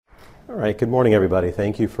All right, good morning, everybody.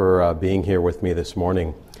 Thank you for being here with me this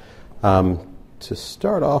morning. To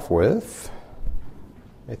start off with,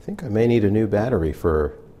 I think I may need a new battery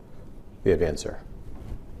for the advancer.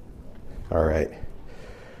 All right.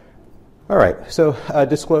 So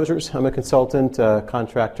disclosures. I'm a consultant,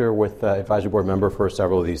 contractor with advisory board member for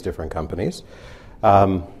several of these different companies.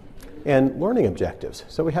 And learning objectives.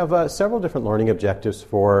 So we have several different learning objectives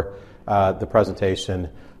for the presentation.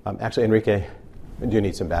 Actually, Enrique, I do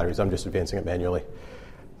need some batteries. I'm just advancing it manually.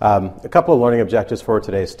 A couple of learning objectives for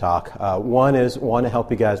today's talk. One is to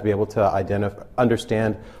help you guys be able to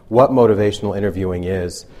understand what motivational interviewing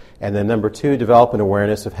is. And then number two, develop an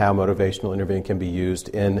awareness of how motivational interviewing can be used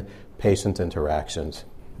in patient interactions.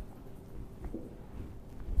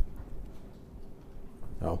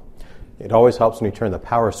 Oh, it always helps when you turn the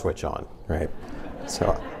power switch on, right?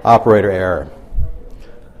 So, operator error.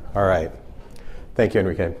 All right. Thank you,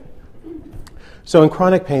 Enrique. So in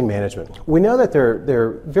chronic pain management, we know that there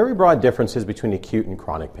are very broad differences between acute and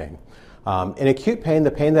chronic pain. In acute pain,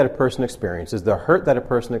 the pain that a person experiences, the hurt that a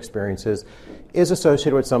person experiences, is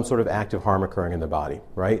associated with some sort of active harm occurring in the body,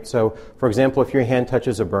 right? So, for example, if your hand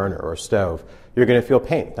touches a burner or a stove, you're going to feel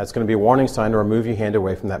pain. That's going to be a warning sign to remove your hand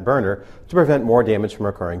away from that burner to prevent more damage from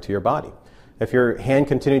occurring to your body. If your hand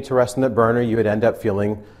continued to rest on that burner, you would end up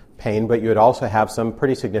feeling pain, but you would also have some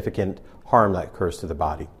pretty significant harm that occurs to the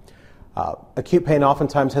body. Acute pain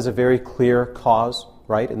oftentimes has a very clear cause,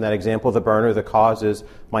 right? In that example of the burner, the cause is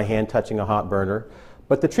my hand touching a hot burner.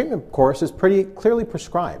 But the treatment course is pretty clearly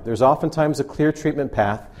prescribed. There's oftentimes a clear treatment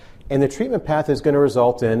path, and the treatment path is going to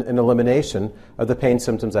result in an elimination of the pain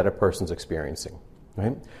symptoms that a person's experiencing,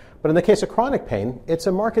 right? But in the case of chronic pain, it's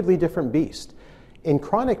a markedly different beast. In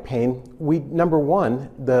chronic pain, number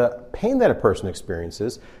one, the pain that a person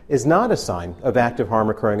experiences is not a sign of active harm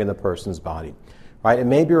occurring in the person's body. Right? It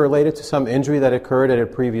may be related to some injury that occurred at a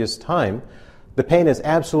previous time. The pain is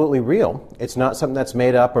absolutely real. It's not something that's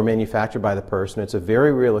made up or manufactured by the person. It's a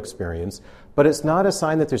very real experience, but it's not a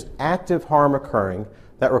sign that there's active harm occurring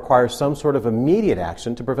that requires some sort of immediate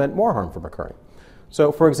action to prevent more harm from occurring.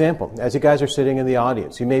 So, for example, as you guys are sitting in the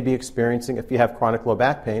audience, you may be experiencing, if you have chronic low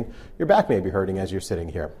back pain, your back may be hurting as you're sitting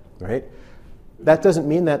here, right? That doesn't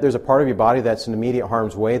mean that there's a part of your body that's in immediate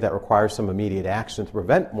harm's way that requires some immediate action to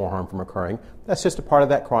prevent more harm from occurring. That's just a part of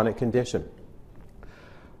that chronic condition.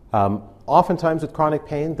 Oftentimes with chronic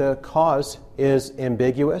pain, the cause is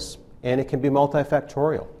ambiguous and it can be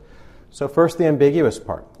multifactorial. So first, the ambiguous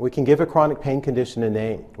part. We can give a chronic pain condition a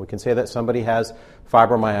name. We can say that somebody has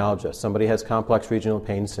fibromyalgia, somebody has complex regional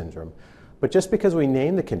pain syndrome. But just because we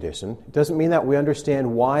name the condition doesn't mean that we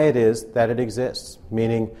understand why it is that it exists,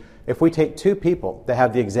 meaning if we take two people that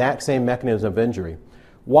have the exact same mechanism of injury,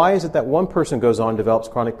 why is it that one person goes on and develops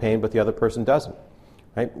chronic pain but the other person doesn't?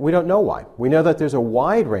 Right? We don't know why. We know that there's a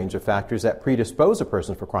wide range of factors that predispose a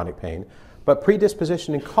person for chronic pain, but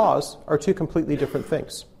predisposition and cause are two completely different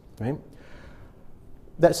things. Right?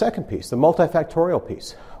 That second piece, the multifactorial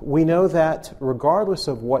piece, we know that regardless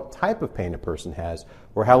of what type of pain a person has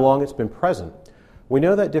or how long it's been present, we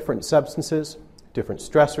know that different substances, different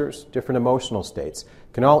stressors, different emotional states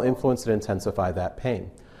can all influence and intensify that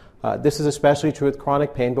pain. This is especially true with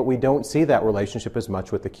chronic pain, but we don't see that relationship as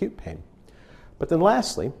much with acute pain. But then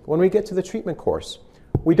lastly, when we get to the treatment course,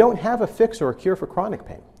 we don't have a fix or a cure for chronic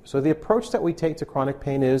pain. So the approach that we take to chronic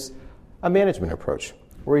pain is a management approach,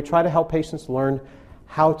 where we try to help patients learn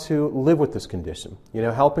how to live with this condition,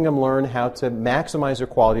 helping them learn how to maximize their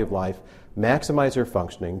quality of life, maximize their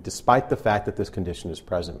functioning, despite the fact that this condition is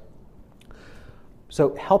present.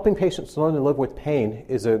 So helping patients learn to live with pain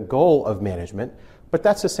is a goal of management, but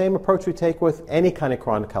that's the same approach we take with any kind of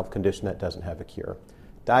chronic health condition that doesn't have a cure.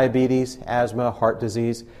 Diabetes, asthma, heart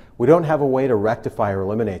disease, we don't have a way to rectify or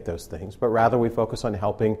eliminate those things, but rather we focus on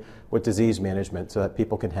helping with disease management so that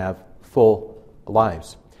people can have full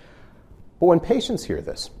lives. But when patients hear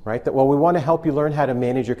this, right, that, we want to help you learn how to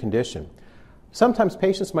manage your condition, sometimes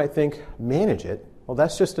patients might think, manage it? Well,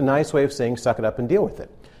 that's just a nice way of saying suck it up and deal with it.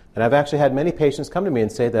 And I've actually had many patients come to me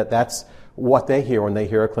and say that that's what they hear when they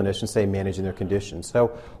hear a clinician say managing their condition. So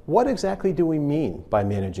what exactly do we mean by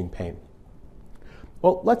managing pain?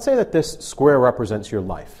 Well, let's say that this square represents your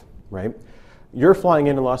life, right? You're flying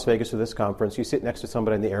into Las Vegas for this conference. You sit next to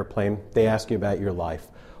somebody in the airplane. They ask you about your life.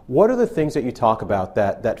 What are the things that you talk about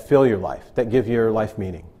that fill your life, that give your life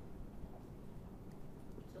meaning?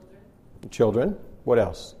 Children. What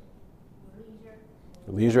else?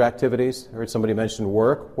 Leisure activities. I heard somebody mention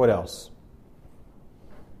work. What else?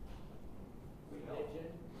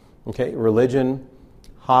 Okay, religion,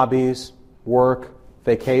 hobbies, work,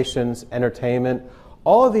 vacations, entertainment.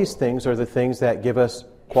 All of these things are the things that give us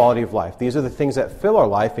quality of life. These are the things that fill our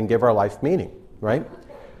life and give our life meaning, right?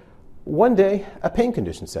 One day, a pain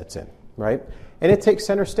condition sets in, right? And it takes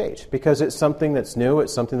center stage because it's something that's new,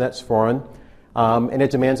 it's something that's foreign, and it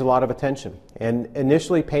demands a lot of attention. And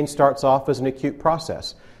initially, pain starts off as an acute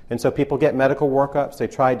process. And so people get medical workups, they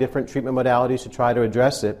try different treatment modalities to try to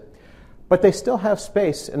address it, but they still have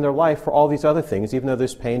space in their life for all these other things, even though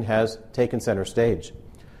this pain has taken center stage.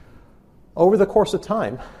 Over the course of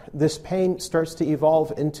time, this pain starts to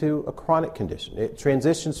evolve into a chronic condition. It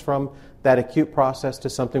transitions from that acute process to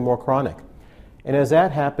something more chronic. And as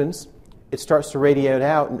that happens, it starts to radiate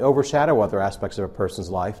out and overshadow other aspects of a person's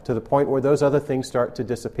life to the point where those other things start to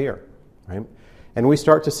disappear, right? And we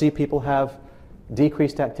start to see people have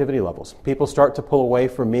decreased activity levels. People start to pull away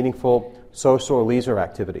from meaningful social or leisure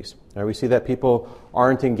activities. We see that people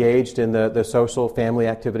aren't engaged in the social family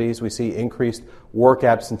activities. We see increased work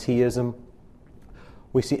absenteeism.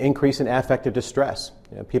 We see increase in affective distress.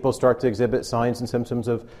 People start to exhibit signs and symptoms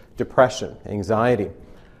of depression, anxiety.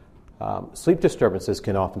 Sleep disturbances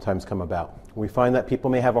can oftentimes come about. We find that people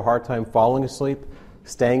may have a hard time falling asleep,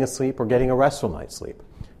 staying asleep, or getting a restful night's sleep.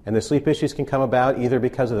 And the sleep issues can come about either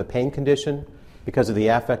because of the pain condition, because of the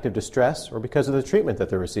affective distress, or because of the treatment that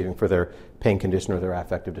they're receiving for their pain condition or their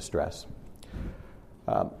affective distress.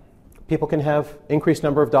 People can have increased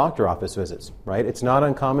number of doctor office visits, right? It's not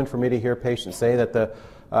uncommon for me to hear patients say that the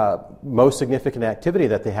most significant activity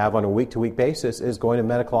that they have on a week-to-week basis is going to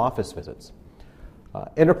medical office visits.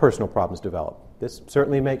 Interpersonal problems develop. This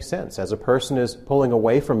certainly makes sense. As a person is pulling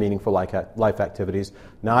away from meaningful life activities,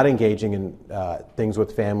 not engaging in things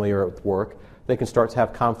with family or with work, they can start to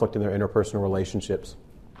have conflict in their interpersonal relationships.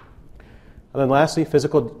 And then lastly,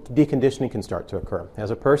 physical deconditioning can start to occur.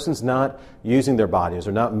 As a person's not using their bodies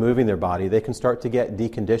or not moving their body, they can start to get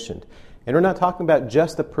deconditioned. And we're not talking about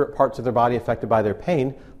just the parts of their body affected by their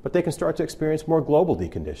pain, but they can start to experience more global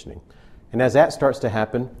deconditioning. And as that starts to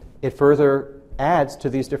happen, it further adds to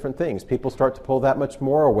these different things. People start to pull that much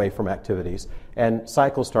more away from activities, and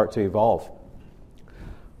cycles start to evolve.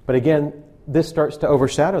 But again, this starts to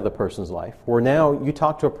overshadow the person's life, where now you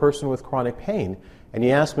talk to a person with chronic pain, and you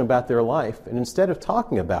ask them about their life, and instead of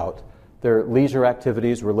talking about their leisure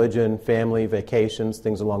activities, religion, family, vacations,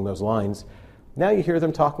 things along those lines, now you hear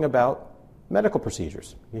them talking about medical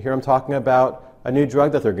procedures. You hear them talking about a new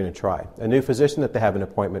drug that they're going to try, a new physician that they have an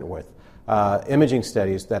appointment with, imaging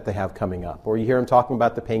studies that they have coming up, or you hear them talking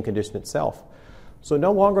about the pain condition itself. So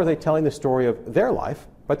no longer are they telling the story of their life,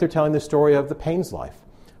 but they're telling the story of the pain's life.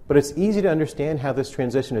 But it's easy to understand how this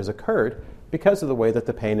transition has occurred because of the way that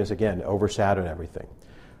the pain is, again, overshadowed everything.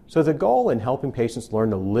 So the goal in helping patients learn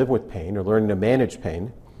to live with pain or learning to manage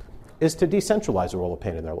pain is to decentralize the role of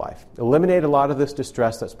pain in their life. Eliminate a lot of this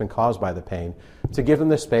distress that's been caused by the pain to give them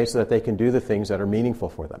the space so that they can do the things that are meaningful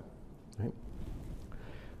for them. Right?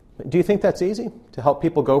 Do you think that's easy, to help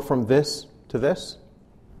people go from this to this?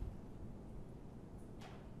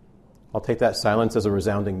 I'll take that silence as a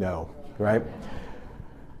resounding no, right?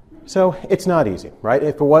 So it's not easy, right?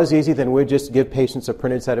 If it was easy, then we'd just give patients a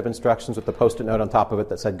printed set of instructions with a Post-it note on top of it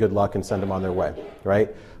that said good luck and send them on their way,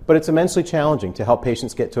 right? But it's immensely challenging to help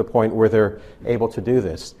patients get to a point where they're able to do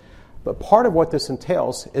this. But part of what this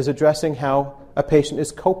entails is addressing how a patient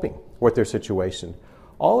is coping with their situation.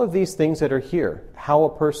 All of these things that are here, how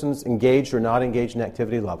a person's engaged or not engaged in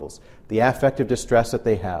activity levels, the affective distress that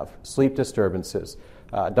they have, sleep disturbances,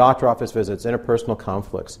 doctor office visits, interpersonal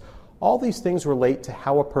conflicts, all these things relate to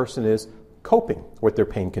how a person is coping with their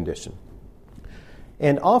pain condition.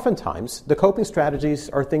 And oftentimes, the coping strategies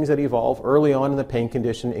are things that evolve early on in the pain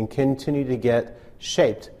condition and continue to get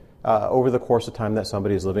shaped over the course of time that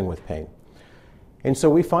somebody is living with pain. And so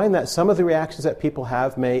we find that some of the reactions that people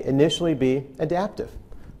have may initially be adaptive.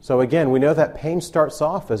 So again, we know that pain starts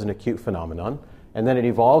off as an acute phenomenon, and then it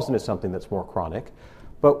evolves into something that's more chronic.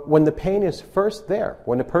 But when the pain is first there,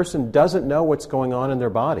 when a person doesn't know what's going on in their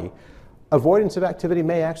body, avoidance of activity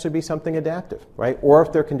may actually be something adaptive, right? Or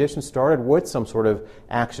if their condition started with some sort of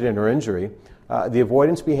accident or injury, the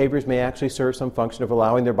avoidance behaviors may actually serve some function of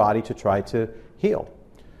allowing their body to try to heal.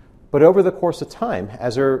 But over the course of time,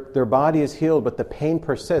 as their body is healed but the pain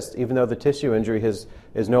persists, even though the tissue injury is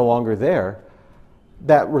no longer there,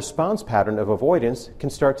 that response pattern of avoidance can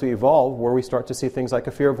start to evolve, where we start to see things like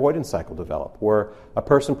a fear avoidance cycle develop, where a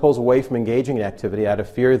person pulls away from engaging in activity out of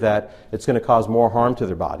fear that it's going to cause more harm to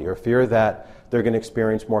their body or fear that they're going to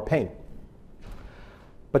experience more pain.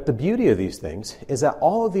 But the beauty of these things is that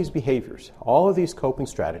all of these behaviors, all of these coping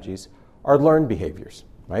strategies are learned behaviors,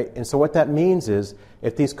 right? And so what that means is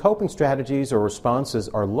if these coping strategies or responses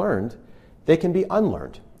are learned, they can be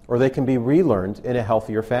unlearned or they can be relearned in a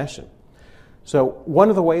healthier fashion. So one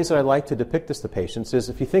of the ways that I like to depict this to patients is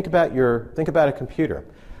if you think about a computer.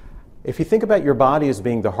 If you think about your body as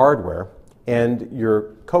being the hardware and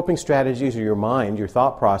your coping strategies or your mind, your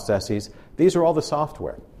thought processes, these are all the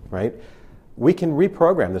software, right? We can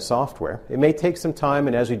reprogram the software. It may take some time,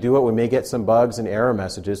 and as we do it, we may get some bugs and error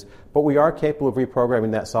messages, but we are capable of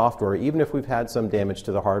reprogramming that software even if we've had some damage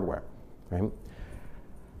to the hardware, right?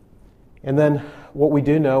 And then what we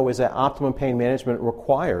do know is that optimum pain management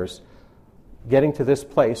requires, getting to this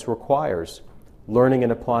place requires learning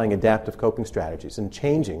and applying adaptive coping strategies and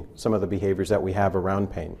changing some of the behaviors that we have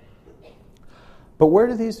around pain. But where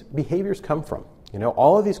do these behaviors come from?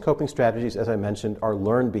 All of these coping strategies, as I mentioned, are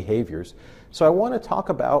learned behaviors. So I want to talk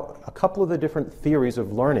about a couple of the different theories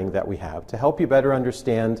of learning that we have to help you better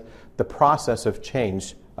understand the process of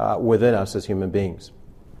change within us as human beings.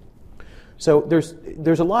 So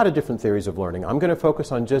there's a lot of different theories of learning. I'm going to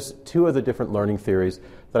focus on just two of the different learning theories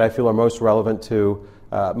that I feel are most relevant to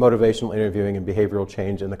motivational interviewing and behavioral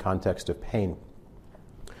change in the context of pain.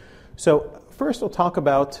 So first, I'll talk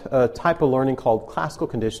about a type of learning called classical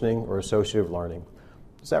conditioning or associative learning.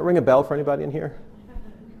 Does that ring a bell for anybody in here?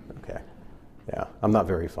 Okay. Yeah, I'm not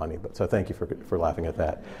very funny, but so thank you for laughing at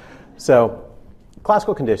that. So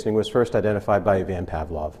classical conditioning was first identified by Ivan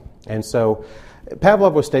Pavlov. And so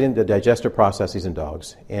Pavlov was studying the digestive processes in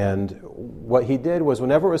dogs. And what he did was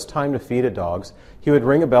whenever it was time to feed dogs, he would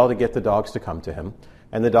ring a bell to get the dogs to come to him.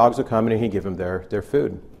 And the dogs would come in and he'd give them their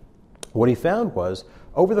food. What he found was,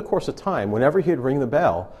 over the course of time, whenever he'd ring the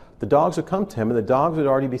bell, the dogs would come to him and the dogs would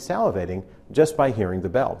already be salivating just by hearing the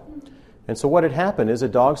bell. And so what had happened is the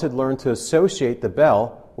dogs had learned to associate the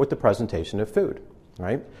bell with the presentation of food,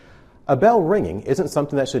 right? A bell ringing isn't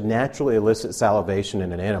something that should naturally elicit salivation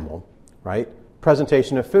in an animal, right?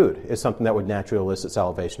 Presentation of food is something that would naturally elicit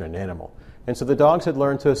salivation in an animal. And so the dogs had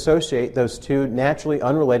learned to associate those two naturally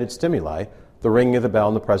unrelated stimuli, the ringing of the bell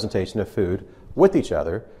and the presentation of food, with each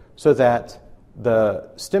other, so that the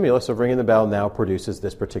stimulus of ringing the bell now produces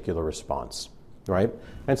this particular response, right?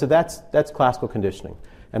 And so that's classical conditioning.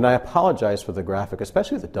 And I apologize for the graphic,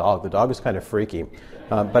 especially the dog. The dog is kind of freaky.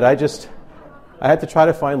 But I had to try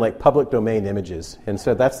to find like public domain images. And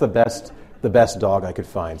so that's the best dog I could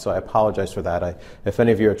find. So I apologize for that. If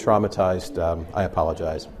any of you are traumatized, I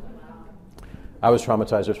apologize. I was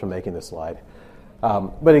traumatized just from making this slide.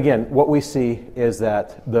 But again, what we see is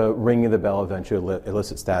that the ringing of the bell eventually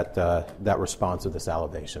elicits that response of the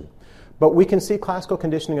salivation. But we can see classical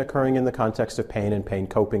conditioning occurring in the context of pain and pain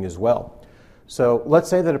coping as well. So let's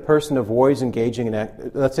say that a person avoids engaging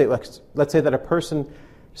in let's say that a person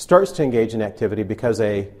starts to engage in activity because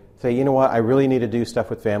they say, you know what, I really need to do stuff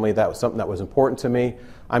with family. That was something that was important to me.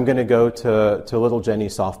 I'm going to go to little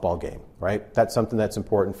Jenny's softball game, right? That's something that's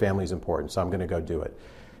important. Family's important, so I'm going to go do it.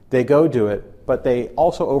 They go do it, but they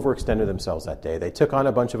also overextended themselves that day. They took on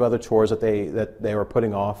a bunch of other chores that they were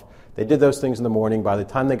putting off. They did those things in the morning. By the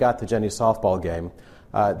time they got to Jenny's softball game,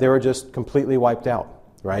 they were just completely wiped out,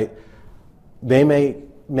 right? They may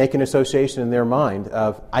make an association in their mind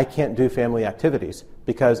of, I can't do family activities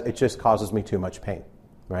because it just causes me too much pain,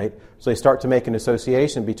 right? So they start to make an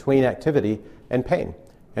association between activity and pain.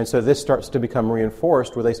 And so this starts to become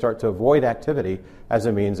reinforced where they start to avoid activity as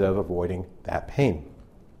a means of avoiding that pain.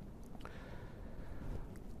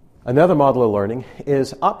 Another model of learning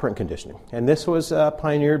is operant conditioning, and this was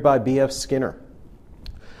pioneered by B.F. Skinner.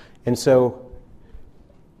 And so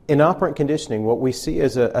in operant conditioning, what we see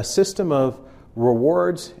is a system of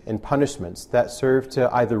rewards and punishments that serve to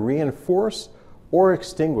either reinforce or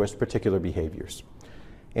extinguish particular behaviors.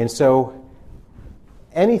 And so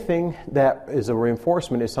anything that is a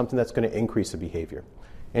reinforcement is something that's going to increase a behavior.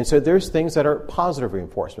 And so there's things that are positive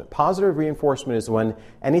reinforcement. Positive reinforcement is when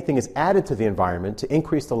anything is added to the environment to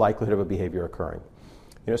increase the likelihood of a behavior occurring.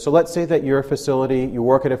 So let's say that you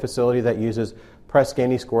work at a facility that uses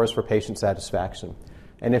Press-Ganey scores for patient satisfaction.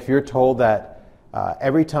 And if you're told that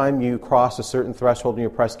every time you cross a certain threshold in your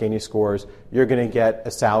Press-Ganey scores, you're going to get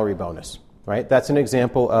a salary bonus, right? That's an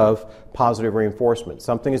example of positive reinforcement.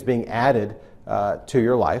 Something is being added to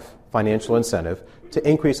your life, financial incentive, to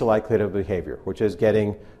increase the likelihood of behavior, which is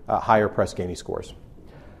getting higher Press-Ganey scores.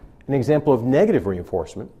 An example of negative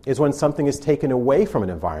reinforcement is when something is taken away from an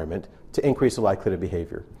environment to increase the likelihood of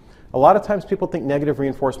behavior. A lot of times people think negative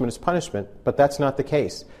reinforcement is punishment, but that's not the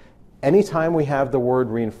case. Anytime we have the word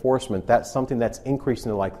reinforcement, that's something that's increasing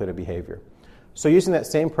the likelihood of behavior. So using that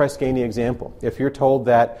same Press-Ganey example, if you're told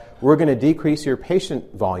that we're going to decrease your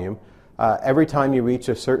patient volume every time you reach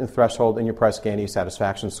a certain threshold in your Press-Ganey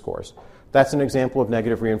satisfaction scores, that's an example of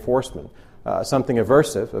negative reinforcement. Something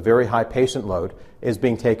aversive, a very high patient load, is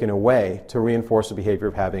being taken away to reinforce the behavior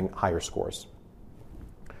of having higher scores.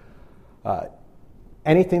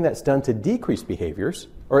 Anything that's done to decrease behaviors,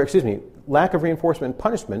 lack of reinforcement and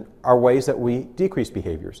punishment are ways that we decrease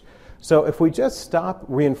behaviors. So if we just stop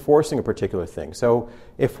reinforcing a particular thing, so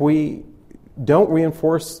if we don't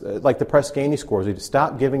reinforce, like the Press-Ganey scores, we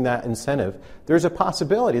stop giving that incentive, there's a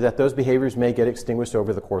possibility that those behaviors may get extinguished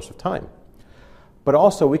over the course of time. But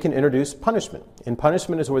also we can introduce punishment. And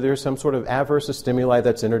punishment is where there's some sort of adverse stimuli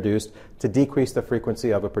that's introduced to decrease the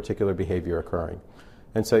frequency of a particular behavior occurring.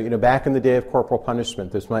 And so, back in the day of corporal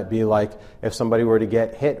punishment, this might be like if somebody were to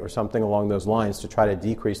get hit or something along those lines to try to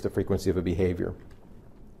decrease the frequency of a behavior.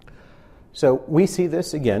 So we see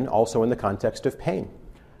this, again, also in the context of pain.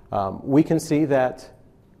 We can see that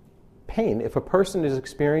pain, if a person is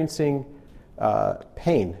experiencing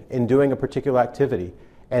pain in doing a particular activity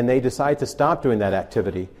and they decide to stop doing that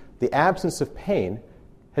activity, the absence of pain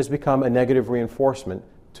has become a negative reinforcement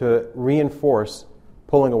to reinforce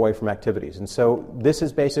pulling away from activities. And so this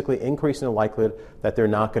is basically increasing the likelihood that they're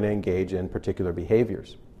not going to engage in particular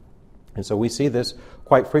behaviors. And so we see this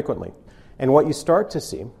quite frequently. And what you start to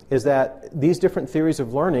see is that these different theories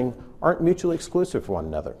of learning aren't mutually exclusive for one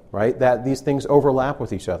another, right? That these things overlap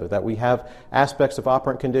with each other, that we have aspects of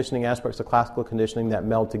operant conditioning, aspects of classical conditioning that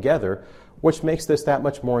meld together, which makes this that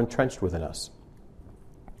much more entrenched within us.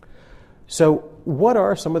 So what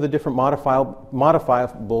are some of the different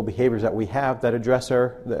modifiable behaviors that we have that address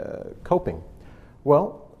our coping?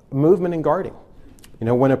 Well, movement and guarding.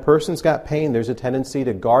 When a person's got pain, there's a tendency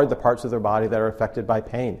to guard the parts of their body that are affected by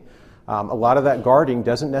pain. A lot of that guarding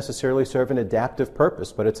doesn't necessarily serve an adaptive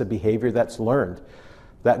purpose, but it's a behavior that's learned.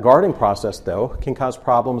 That guarding process, though, can cause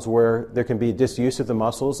problems where there can be disuse of the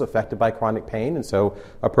muscles affected by chronic pain, and so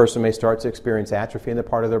a person may start to experience atrophy in the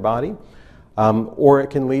part of their body. Or it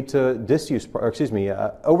can lead to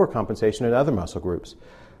overcompensation in other muscle groups.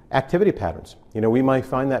 Activity patterns. We might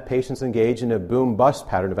find that patients engage in a boom-bust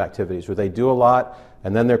pattern of activities where they do a lot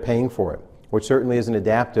and then they're paying for it, which certainly isn't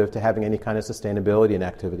adaptive to having any kind of sustainability in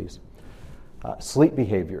activities. Sleep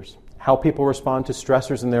behaviors. How people respond to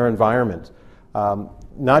stressors in their environment.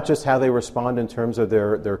 Not just how they respond in terms of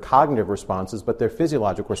their cognitive responses, but their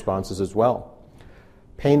physiologic responses as well.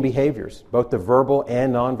 Pain behaviors, both the verbal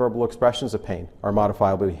and nonverbal expressions of pain are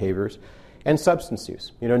modifiable behaviors. And substance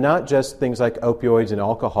use, not just things like opioids and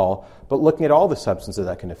alcohol, but looking at all the substances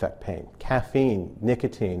that can affect pain. Caffeine,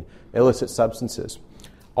 nicotine, illicit substances.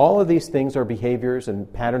 All of these things are behaviors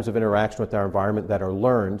and patterns of interaction with our environment that are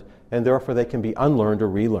learned, and therefore they can be unlearned or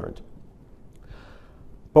relearned.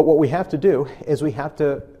 But what we have to do is we have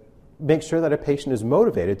to make sure that a patient is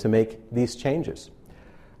motivated to make these changes.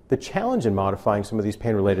 The challenge in modifying some of these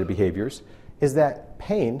pain-related behaviors is that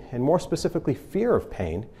pain, and more specifically fear of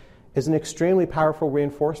pain, is an extremely powerful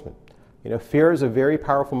reinforcement. Fear is a very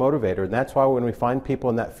powerful motivator, and that's why when we find people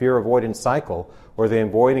in that fear avoidance cycle, where they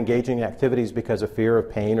avoid engaging in activities because of fear of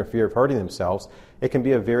pain or fear of hurting themselves, it can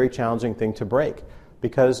be a very challenging thing to break.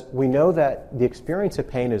 Because we know that the experience of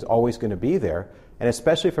pain is always going to be there, and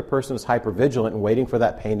especially if a person is hypervigilant and waiting for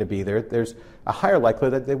that pain to be there, there's a higher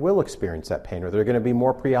likelihood that they will experience that pain, or they're going to be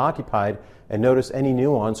more preoccupied and notice any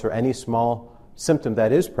nuance or any small symptom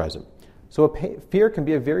that is present. So fear can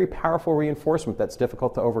be a very powerful reinforcement that's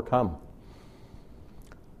difficult to overcome.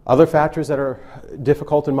 Other factors that are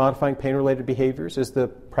difficult in modifying pain-related behaviors is the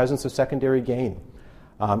presence of secondary gain.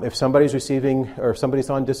 If somebody's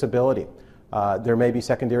on disability, there may be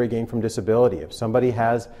secondary gain from disability. If somebody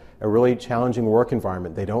has a really challenging work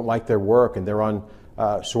environment, they don't like their work, and they're on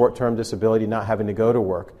short-term disability, not having to go to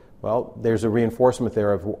work, well, there's a reinforcement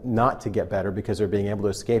there of not to get better because they're being able to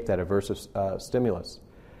escape that aversive stimulus.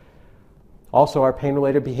 Also, our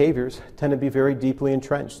pain-related behaviors tend to be very deeply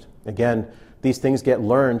entrenched. Again, these things get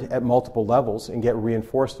learned at multiple levels and get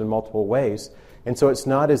reinforced in multiple ways. And so it's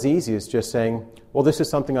not as easy as just saying, well, this is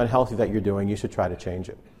something unhealthy that you're doing, you should try to change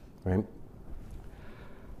it. Right?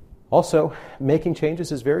 Also, making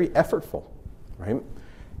changes is very effortful. Right?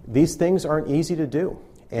 These things aren't easy to do.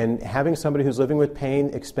 And having somebody who's living with pain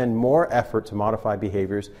expend more effort to modify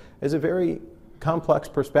behaviors is a very complex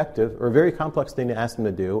perspective, or a very complex thing to ask them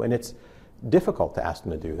to do, and it's difficult to ask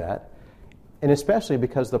them to do that. And especially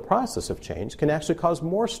because the process of change can actually cause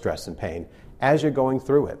more stress and pain as you're going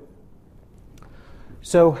through it.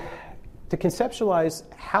 So, to conceptualize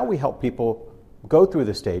how we help people go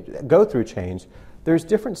through change, there's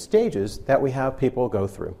different stages that we have people go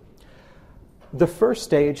through. The first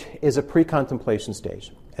stage is a pre-contemplation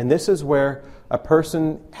stage. And this is where a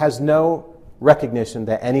person has no recognition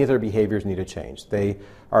that any of their behaviors need to change. They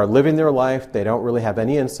are living their life. They don't really have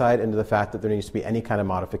any insight into the fact that there needs to be any kind of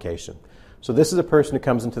modification. So this is a person who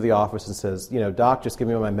comes into the office and says, Doc, just give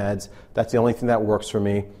me my meds. That's the only thing that works for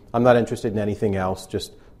me. I'm not interested in anything else.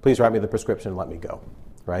 Just Please write me the prescription and let me go,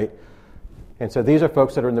 right? And so these are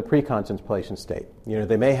folks that are in the pre-contemplation state.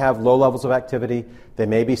 They may have low levels of activity. They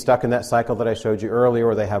may be stuck in that cycle that I showed you earlier,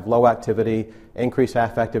 or they have low activity, increased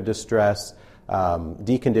affective distress,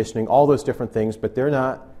 deconditioning, all those different things, but they're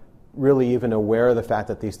not really even aware of the fact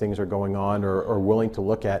that these things are going on or willing to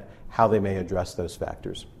look at how they may address those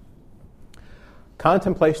factors.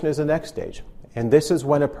 Contemplation is the next stage. And this is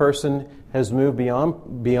when a person has moved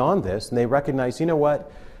beyond this and they recognize, you know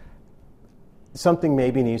what, something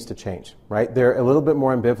maybe needs to change, right? They're a little bit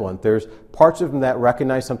more ambivalent. There's parts of them that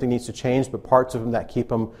recognize something needs to change, but parts of them that keep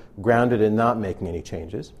them grounded in not making any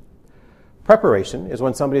changes. Preparation is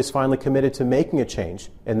when somebody is finally committed to making a change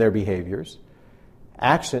in their behaviors.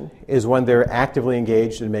 Action is when they're actively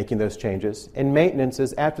engaged in making those changes. And maintenance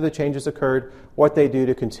is after the changes occurred, what they do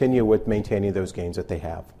to continue with maintaining those gains that they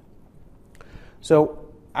have. So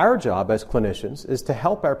our job as clinicians is to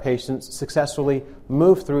help our patients successfully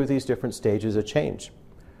move through these different stages of change,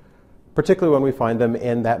 particularly when we find them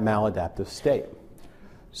in that maladaptive state.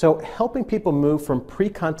 So helping people move from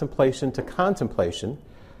pre-contemplation to contemplation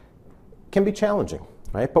can be challenging,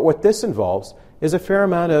 right? But what this involves is a fair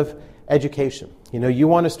amount of education. You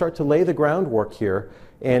want to start to lay the groundwork here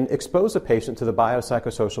and expose a patient to the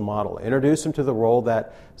biopsychosocial model. Introduce them to the role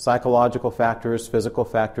that psychological factors, physical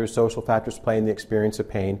factors, social factors play in the experience of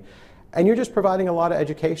pain. And you're just providing a lot of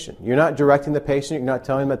education. You're not directing the patient. You're not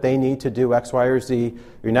telling them that they need to do X, Y, or Z.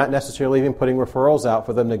 You're not necessarily even putting referrals out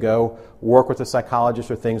for them to go work with a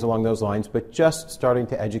psychologist or things along those lines, but just starting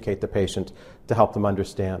to educate the patient to help them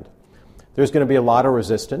understand. There's going to be a lot of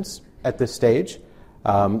resistance at this stage.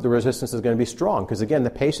 The resistance is going to be strong because, again,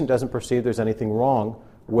 the patient doesn't perceive there's anything wrong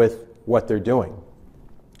with what they're doing.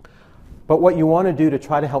 But what you want to do to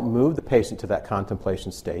try to help move the patient to that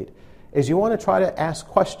contemplation state is you want to try to ask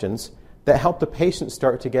questions that help the patient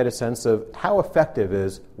start to get a sense of how effective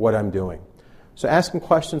is what I'm doing. So asking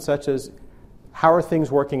questions such as, how are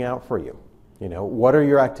things working out for you? What are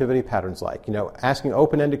your activity patterns like? Asking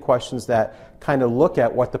open-ended questions that kind of look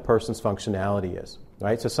at what the person's functionality is,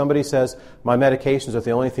 right? So somebody says, my medications are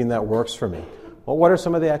the only thing that works for me. Well, what are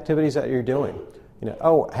some of the activities that you're doing?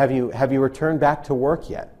 Have you returned back to work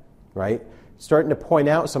yet, right? Starting to point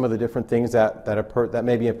out some of the different things that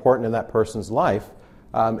may be important in that person's life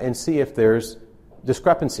and see if there's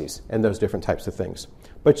discrepancies in those different types of things.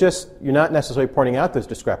 But you're not necessarily pointing out those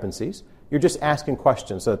discrepancies. You're just asking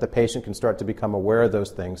questions so that the patient can start to become aware of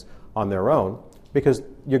those things on their own, because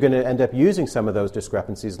you're going to end up using some of those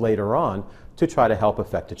discrepancies later on to try to help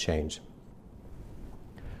effect a change.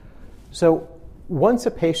 So once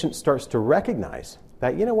a patient starts to recognize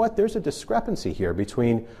that, there's a discrepancy here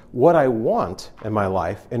between what I want in my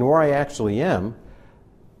life and where I actually am,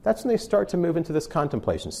 that's when they start to move into this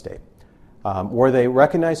contemplation state, where they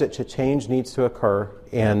recognize that change needs to occur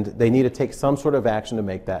and they need to take some sort of action to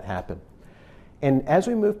make that happen. And as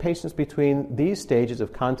we move patients between these stages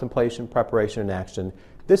of contemplation, preparation, and action,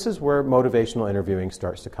 this is where motivational interviewing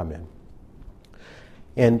starts to come in.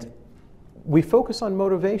 And we focus on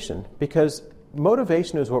motivation because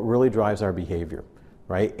motivation is what really drives our behavior,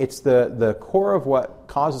 right? It's the core of what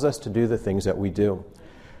causes us to do the things that we do.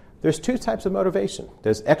 There's two types of motivation.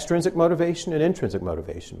 There's extrinsic motivation and intrinsic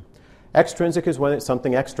motivation. Extrinsic is when it's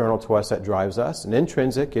something external to us that drives us, and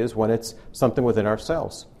intrinsic is when it's something within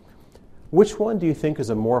ourselves. Which one do you think is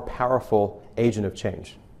a more powerful agent of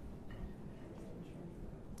change?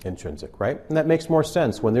 Intrinsic, right? And that makes more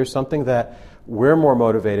sense. When there's something that we're more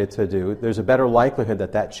motivated to do, there's a better likelihood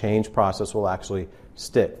that that change process will actually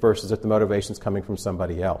stick versus if the motivation's coming from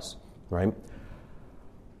somebody else, right?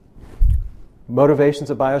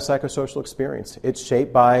 Motivation's a biopsychosocial experience. It's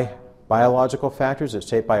shaped by biological factors, it's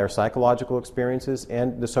shaped by our psychological experiences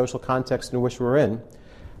and the social context in which we're in.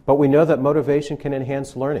 But we know that motivation can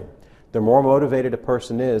enhance learning. The more motivated a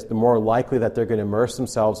person is, the more likely that they're going to immerse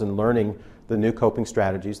themselves in learning the new coping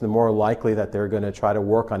strategies, the more likely that they're going to try to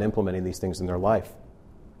work on implementing these things in their life.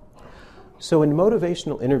 So in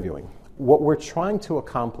motivational interviewing, what we're trying to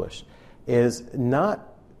accomplish is not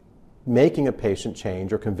making a patient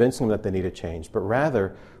change or convincing them that they need a change, but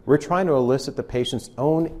rather we're trying to elicit the patient's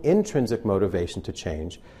own intrinsic motivation to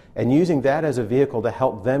change and using that as a vehicle to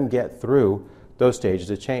help them get through those stages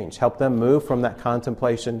of change, help them move from that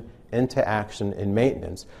contemplation into action and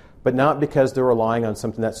maintenance, but not because they're relying on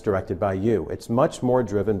something that's directed by you. It's much more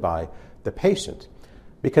driven by the patient.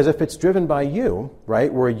 Because if it's driven by you,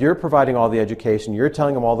 right, where you're providing all the education, you're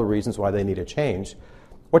telling them all the reasons why they need a change,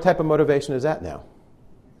 what type of motivation is that now?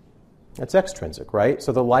 It's extrinsic, right?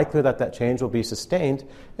 So the likelihood that that change will be sustained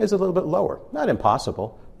is a little bit lower. Not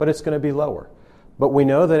impossible, but it's going to be lower. But we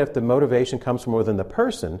know that if the motivation comes from within the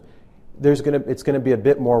person, it's going to be a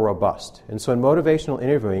bit more robust. And so in motivational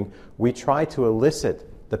interviewing, we try to elicit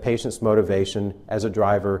the patient's motivation as a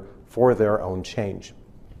driver for their own change.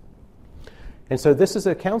 And so this is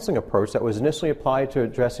a counseling approach that was initially applied to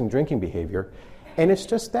addressing drinking behavior. And it's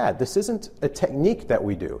just that. This isn't a technique that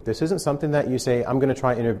we do. This isn't something that you say, I'm going to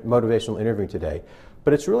try motivational interviewing today.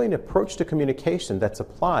 But it's really an approach to communication that's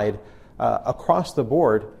applied across the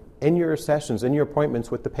board in your sessions, in your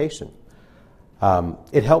appointments with the patient.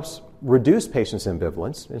 It helps reduce patients'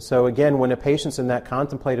 ambivalence. And so again, when a patient's in that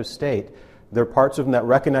contemplative state, there are parts of them that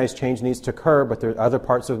recognize change needs to occur, but there are other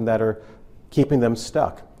parts of them that are keeping them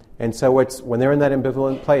stuck. And so it's, when they're in that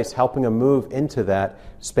ambivalent place, helping them move into that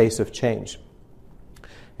space of change.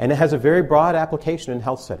 And it has a very broad application in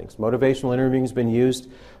health settings. Motivational interviewing has been used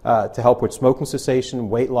to help with smoking cessation,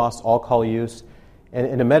 weight loss, alcohol use. And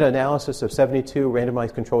in a meta-analysis of 72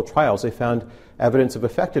 randomized controlled trials, they found evidence of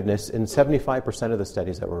effectiveness in 75% of the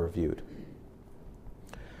studies that were reviewed.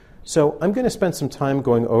 So I'm going to spend some time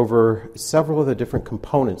going over several of the different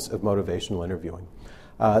components of motivational interviewing.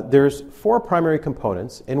 There's 4 primary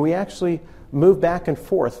components, and we actually move back and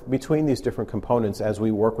forth between these different components as we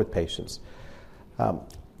work with patients.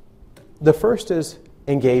 The first is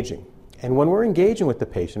engaging. And when we're engaging with the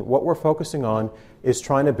patient, what we're focusing on is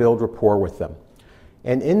trying to build rapport with them.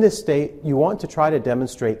 And in this state, you want to try to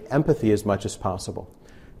demonstrate empathy as much as possible.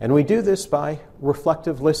 And we do this by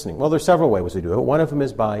reflective listening. Well, there's several ways we do it. One of them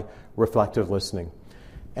is by reflective listening.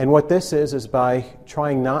 And what this is by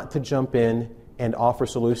trying not to jump in and offer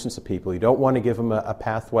solutions to people. You don't want to give them a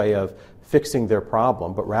pathway of fixing their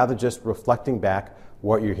problem, but rather just reflecting back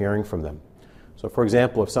what you're hearing from them. So, for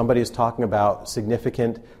example, if somebody is talking about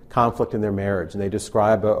significant conflict in their marriage and they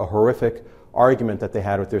describe a horrific argument that they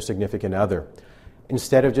had with their significant other,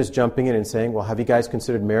 instead of just jumping in and saying, well, have you guys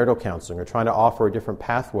considered marital counseling, or trying to offer a different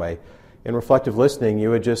pathway, in reflective listening, you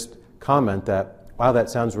would just comment that, wow, that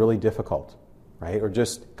sounds really difficult, right? Or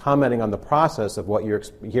just commenting on the process of what you're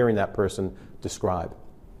hearing that person describe.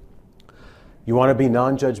 You want to be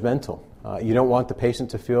non-judgmental. You don't want the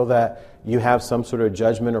patient to feel that you have some sort of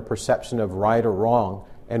judgment or perception of right or wrong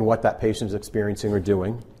in what that patient is experiencing or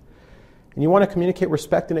doing. And you want to communicate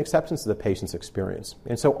respect and acceptance of the patient's experience.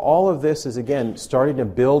 And so all of this is, again, starting to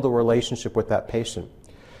build a relationship with that patient.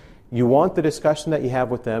 You want the discussion that you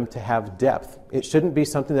have with them to have depth. It shouldn't be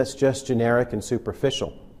something that's just generic and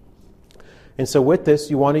superficial. And so with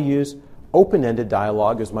this, you want to use open-ended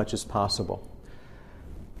dialogue as much as possible.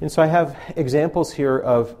 And so I have examples here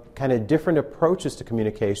of kind of different approaches to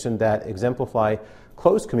communication that exemplify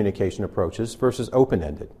closed communication approaches versus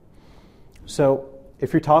open-ended. So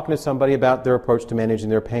if you're talking to somebody about their approach to managing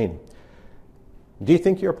their pain, do you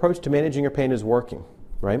think your approach to managing your pain is working,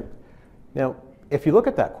 right? Now, if you look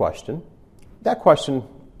at that question,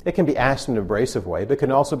 it can be asked in an abrasive way, but it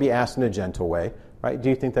can also be asked in a gentle way, right? Do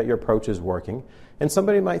you think that your approach is working? And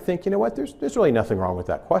somebody might think, you know what, there's really nothing wrong with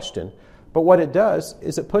that question. But what it does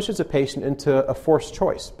is it pushes a patient into a forced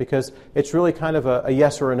choice, because it's really kind of a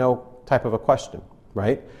yes or a no type of a question,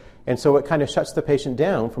 right? And so it kind of shuts the patient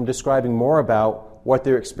down from describing more about what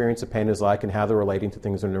their experience of pain is like and how they're relating to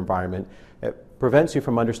things in their environment. It prevents you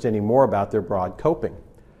from understanding more about their broad coping.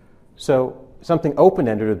 So something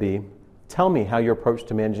open-ended would be, tell me how your approach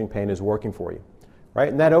to managing pain is working for you, right?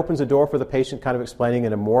 And that opens the door for the patient kind of explaining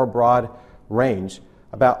in a more broad range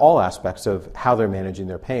about all aspects of how they're managing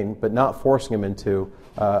their pain, but not forcing them into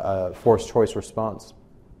a forced choice response.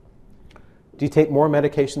 Do you take more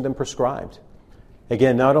medication than prescribed?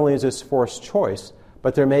 Again, not only is this forced choice,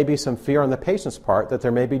 but there may be some fear on the patient's part that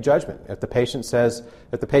there may be judgment. If the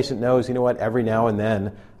patient knows, you know what, every now and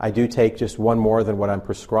then I do take just one more than what I'm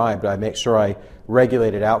prescribed, I make sure I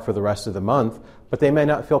regulate it out for the rest of the month, but they may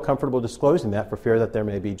not feel comfortable disclosing that for fear that there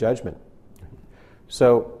may be judgment.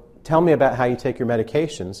 So, tell me about how you take your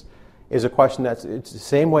medications is a question it's the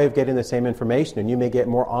same way of getting the same information, and you may get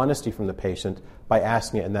more honesty from the patient by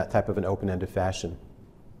asking it in that type of an open-ended fashion.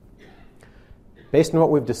 Based on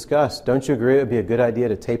what we've discussed, don't you agree it would be a good idea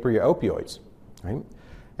to taper your opioids? Right?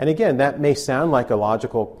 And again, that may sound like a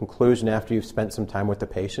logical conclusion after you've spent some time with the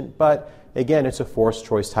patient, but again, it's a forced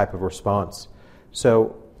choice type of response.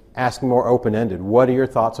 So asking more open-ended, what are your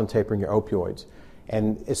thoughts on tapering your opioids?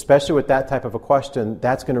 And especially with that type of a question,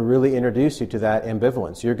 that's going to really introduce you to that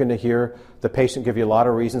ambivalence. You're going to hear the patient give you a lot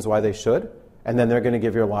of reasons why they should, and then they're going to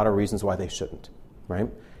give you a lot of reasons why they shouldn't, right?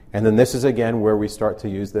 And then this is, again, where we start to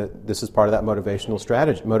use this is part of that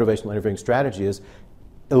motivational interviewing strategy, is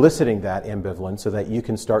eliciting that ambivalence so that you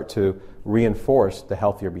can start to reinforce the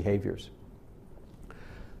healthier behaviors.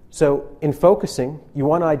 So in focusing, you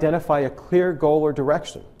want to identify a clear goal or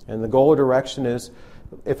direction. And the goal or direction is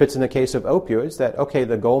If it's in the case of opioids, that, okay,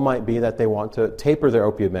 the goal might be that they want to taper their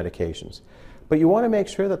opioid medications. But you want to make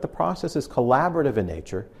sure that the process is collaborative in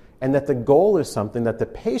nature and that the goal is something that the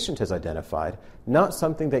patient has identified, not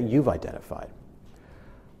something that you've identified.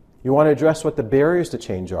 You want to address what the barriers to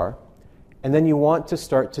change are, and then you want to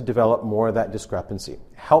start to develop more of that discrepancy.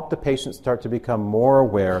 Help the patient start to become more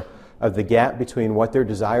aware of the gap between what their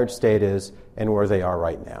desired state is and where they are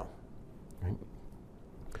right now. Right?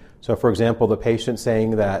 So, for example, the patient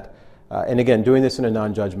saying that, and again, doing this in a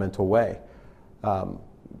non-judgmental way,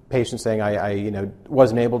 patient saying, I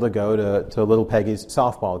wasn't able to go to little Peggy's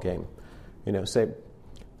softball game. Say,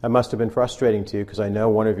 that must have been frustrating to you because I know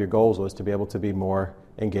one of your goals was to be able to be more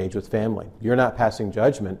engaged with family. You're not passing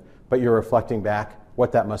judgment, but you're reflecting back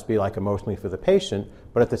what that must be like emotionally for the patient,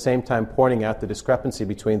 but at the same time pointing out the discrepancy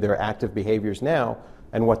between their active behaviors now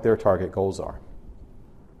and what their target goals are.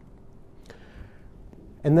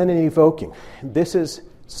 And then in evoking, this is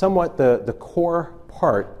somewhat the core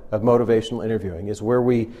part of motivational interviewing, is where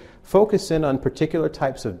we focus in on particular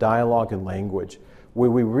types of dialogue and language, where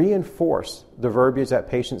we reinforce the verbiage that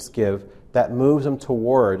patients give that moves them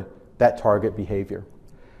toward that target behavior.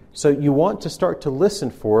 So you want to start to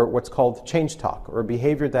listen for what's called change talk, or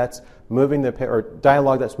behavior that's moving or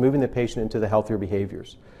dialogue that's moving the patient into the healthier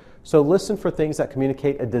behaviors. So listen for things that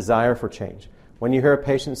communicate a desire for change. When you hear a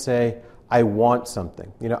patient say, I want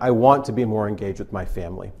something, I want to be more engaged with my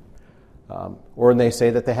family. Or when they say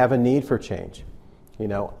that they have a need for change.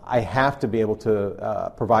 I have to be able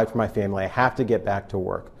to provide for my family. I have to get back to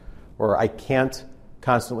work. Or I can't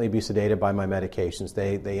constantly be sedated by my medications.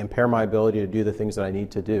 They impair my ability to do the things that I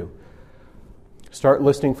need to do. Start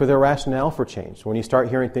listening for their rationale for change. When you start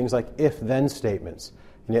hearing things like if-then statements.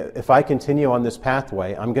 If I continue on this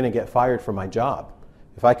pathway, I'm going to get fired from my job.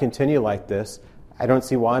 If I continue like this, I don't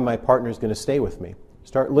see why my partner is going to stay with me.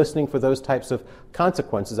 Start listening for those types of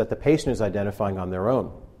consequences that the patient is identifying on their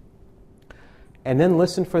own. And then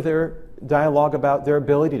listen for their dialogue about their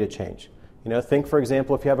ability to change. Think, for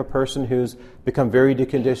example, if you have a person who's become very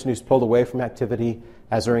deconditioned, who's pulled away from activity,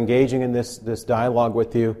 as they're engaging in this dialogue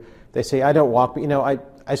with you, they say, I don't walk,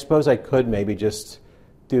 but I suppose I could maybe just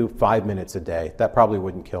do 5 minutes a day. That probably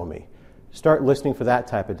wouldn't kill me. Start listening for that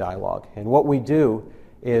type of dialogue. And what we do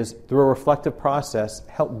is, through a reflective process,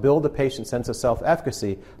 help build the patient's sense of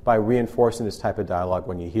self-efficacy by reinforcing this type of dialogue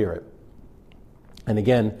when you hear it. And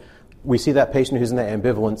again, we see that patient who's in that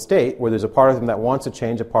ambivalent state where there's a part of them that wants to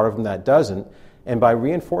change, a part of them that doesn't. And by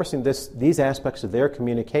reinforcing these aspects of their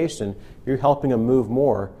communication, you're helping them move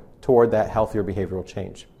more toward that healthier behavioral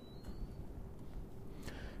change.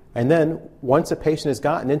 And then, once a patient has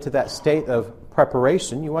gotten into that state of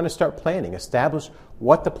preparation, you want to start planning. Establish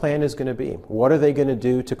what the plan is going to be. What are they going to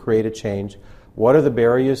do to create a change? What are the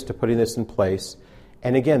barriers to putting this in place?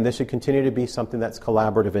 And again, this should continue to be something that's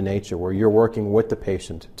collaborative in nature, where you're working with the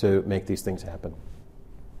patient to make these things happen.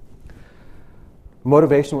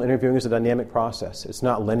 Motivational interviewing is a dynamic process. It's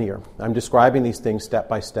not linear. I'm describing these things step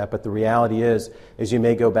by step, but the reality is you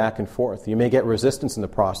may go back and forth. You may get resistance in the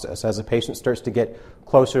process. As a patient starts to get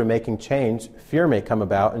closer to making change, fear may come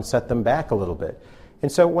about and set them back a little bit.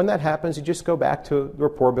 And so when that happens, you just go back to the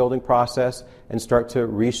rapport building process and start to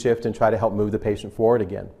reshift and try to help move the patient forward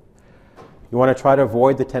again. You want to try to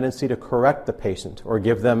avoid the tendency to correct the patient or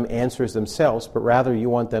give them answers themselves, but rather you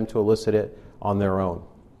want them to elicit it on their own.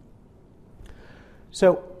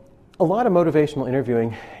 So a lot of motivational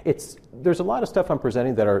interviewing, there's a lot of stuff I'm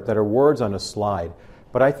presenting that are words on a slide,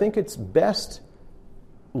 but I think it's best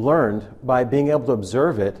learned by being able to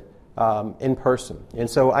observe it in person. And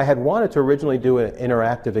so I had wanted to originally do an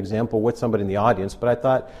interactive example with somebody in the audience, but I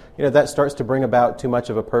thought, that starts to bring about too much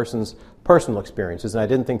of a person's personal experiences, and I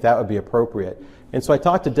didn't think that would be appropriate. And so I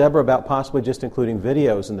talked to Deborah about possibly just including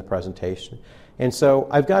videos in the presentation. And so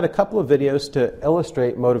I've got a couple of videos to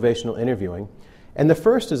illustrate motivational interviewing. And the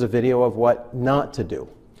first is a video of what not to do,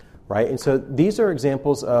 right? And so these are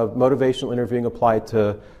examples of motivational interviewing applied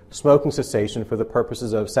to smoking cessation for the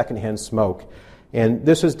purposes of secondhand smoke. And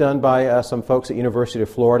this was done by some folks at University of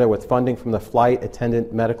Florida with funding from the Flight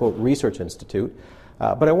Attendant Medical Research Institute.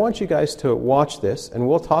 But I want you guys to watch this, and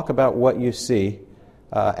we'll talk about what you see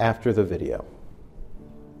after the video.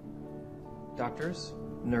 Doctors,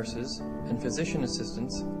 nurses, and physician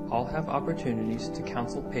assistants all have opportunities to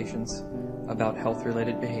counsel patients about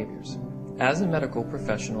health-related behaviors. As a medical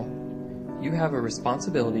professional, you have a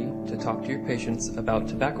responsibility to talk to your patients about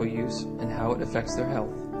tobacco use and how it affects their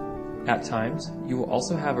health. At times, you will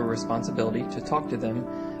also have a responsibility to talk to them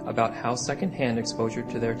about how secondhand exposure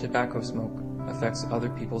to their tobacco smoke affects other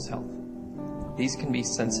people's health. These can be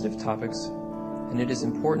sensitive topics, and it is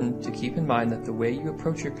important to keep in mind that the way you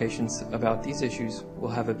approach your patients about these issues will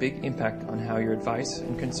have a big impact on how your advice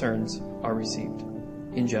and concerns are received.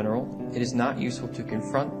 In general, it is not useful to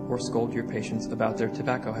confront or scold your patients about their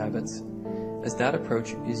tobacco habits, as that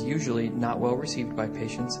approach is usually not well received by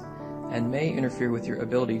patients and may interfere with your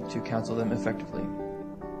ability to counsel them effectively.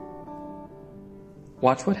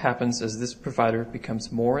 Watch what happens as this provider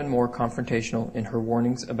becomes more and more confrontational in her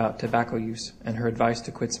warnings about tobacco use and her advice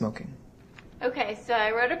to quit smoking. Okay, so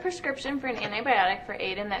I wrote a prescription for an antibiotic for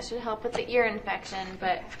Aiden that should help with the ear infection,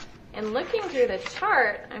 but in looking through the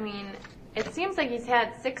chart, I mean, it seems like he's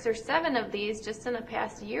had 6 or 7 of these just in the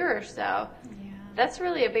past year or so. Yeah. That's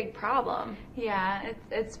really a big problem. Yeah,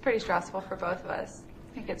 it's pretty stressful for both of us.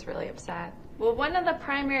 I think it's really upset. Well, one of the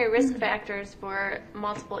primary risk factors for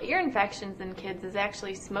multiple ear infections in kids is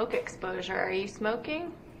actually smoke exposure. Are you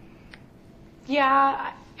smoking?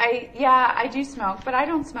 Yeah, I do smoke, but I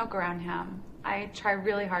don't smoke around him. I try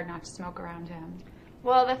really hard not to smoke around him.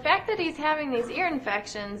 Well, the fact that he's having these ear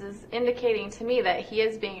infections is indicating to me that he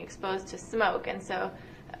is being exposed to smoke. And so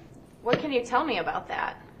what can you tell me about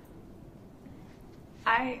that?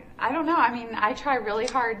 I don't know. I mean, I try really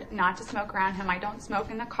hard not to smoke around him. I don't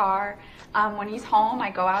smoke in the car. When he's home, I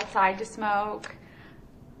go outside to smoke.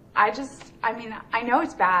 I know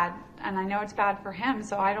it's bad, and I know it's bad for him,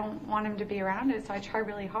 so I don't want him to be around it, so I try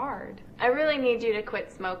really hard. I really need you to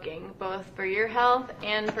quit smoking, both for your health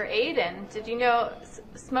and for Aiden. Did you know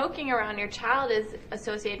smoking around your child is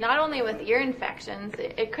associated not only with ear infections,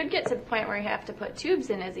 it could get to the point where you have to put tubes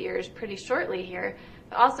in his ears pretty shortly here,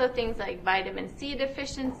 but also things like vitamin C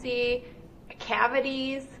deficiency,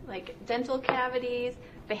 cavities, like dental cavities,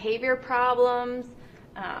 behavior problems,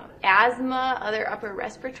 asthma, other upper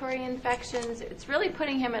respiratory infections. It's really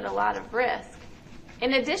putting him at a lot of risk.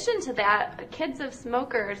 In addition to that, kids of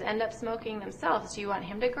smokers end up smoking themselves. Do you want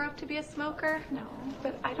him to grow up to be a smoker? No,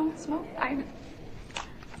 but I don't smoke.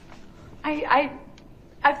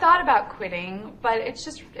 I've thought about quitting, but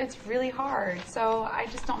it's really hard, so I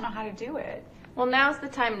just don't know how to do it. Well, now's the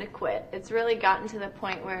time to quit. It's really gotten to the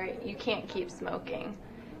point where you can't keep smoking.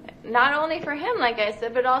 Not only for him, like I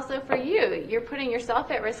said, but also for you. You're putting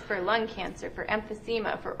yourself at risk for lung cancer, for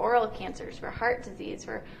emphysema, for oral cancers, for heart disease,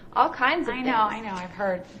 for all kinds of things. I know. I've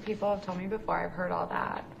heard, people have told me before, I've heard all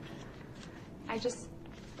that. I just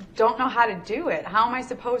don't know how to do it. How am I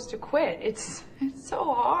supposed to quit? It's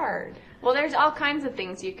so hard. Well, there's all kinds of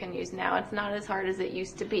things you can use now. It's not as hard as it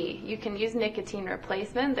used to be. You can use nicotine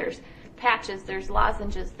replacement. There's patches, there's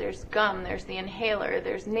lozenges, there's gum, there's the inhaler,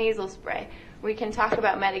 there's nasal spray. We can talk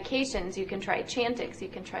about medications. You can try Chantix, you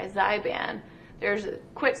can try Zyban. There's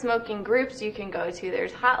quit smoking groups you can go to.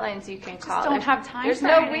 There's hotlines you can call. I just don't have time There's for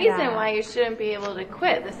no any of reason that. why you shouldn't be able to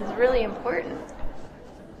quit. This is really important.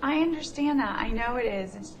 I understand that. I know it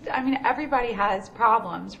is. Everybody has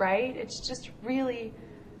problems, right? It's really,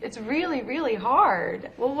 really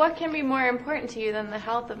hard. Well, what can be more important to you than the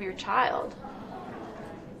health of your child?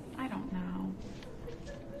 I don't know.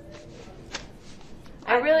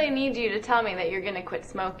 I really need you to tell me that you're going to quit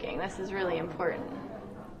smoking. This is really important.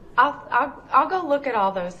 I'll go look at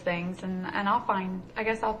all those things and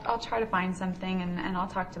I'll try to find something and I'll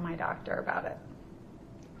talk to my doctor about it.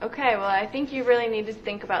 Okay, well, I think you really need to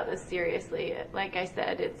think about this seriously. Like I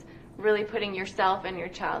said, it's really putting yourself and your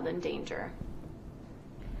child in danger.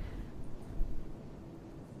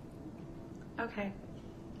 Okay.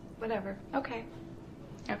 Whatever. Okay.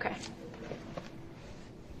 Okay.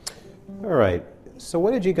 All right. So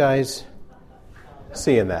what did you guys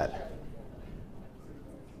see in that?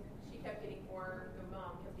 She kept getting more, the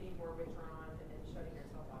mom kept getting more withdrawn and then shutting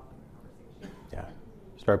herself off in the conversation.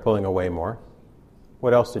 Yeah. Start pulling away more.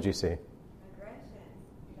 What else did you see?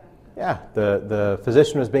 Yeah, the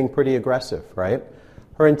physician was being pretty aggressive, right?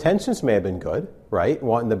 Her intentions may have been good, right?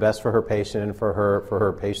 Wanting the best for her patient and for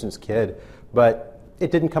her patient's kid, but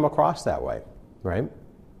it didn't come across that way, right? It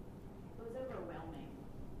was overwhelming.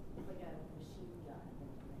 It's like a machine gun.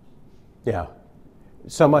 Yeah.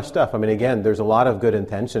 So much stuff. Again, there's a lot of good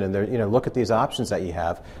intention and there, look at these options that you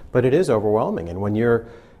have, but it is overwhelming. And when you're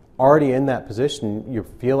already in that position, you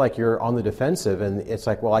feel like you're on the defensive and it's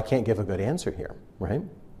like, well, I can't give a good answer here, right?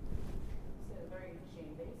 It's very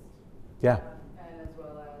shame-based. Yeah. And as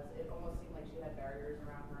well as it almost seemed like she had barriers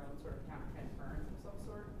around her own sort of counter-transference of some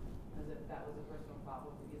sort, as if that was a personal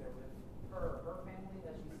problem either with her or her family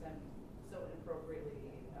that she spent so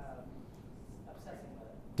inappropriately obsessing with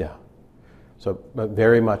it. Yeah. So, but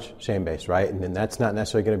very much shame-based, right? And then that's not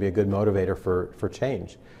necessarily going to be a good motivator for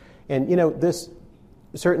change. And, this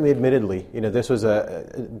certainly, admittedly, this was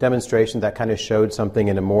a demonstration that kind of showed something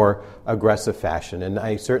in a more aggressive fashion. And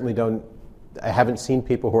I certainly don't I haven't seen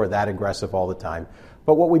people who are that aggressive all the time.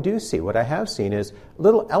 But what we do see, what I have seen, is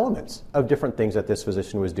little elements of different things that this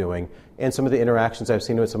physician was doing, and some of the interactions I've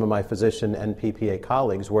seen with some of my physician and PPA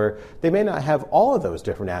colleagues, where they may not have all of those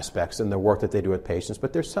different aspects in the work that they do with patients,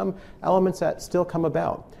 but there's some elements that still come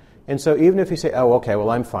about. And so even if you say, oh, okay, well,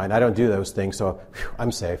 I'm fine, I don't do those things, so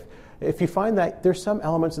I'm safe. If you find that there's some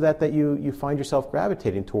elements of that you find yourself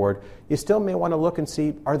gravitating toward, you still may want to look and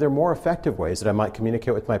see, are there more effective ways that I might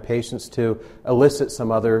communicate with my patients to elicit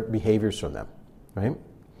some other behaviors from them? Right?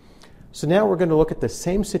 So now we're going to look at the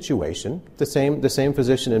same situation, the same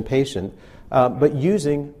physician and patient, but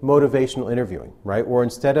using motivational interviewing, right? Where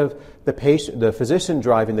instead of the physician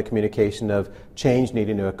driving the communication of change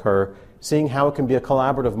needing to occur, seeing how it can be a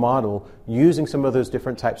collaborative model using some of those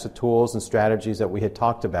different types of tools and strategies that we had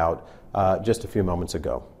talked about just a few moments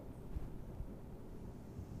ago.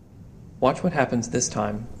 Watch what happens this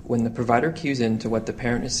time when the provider cues into what the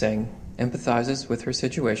parent is saying, empathizes with her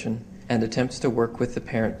situation, and attempts to work with the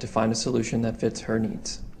parent to find a solution that fits her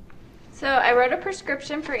needs. So I wrote a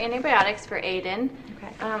prescription for antibiotics for Aiden.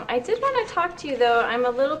 Okay. I did want to talk to you, though. I'm a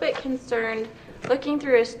little bit concerned looking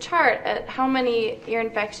through his chart at how many ear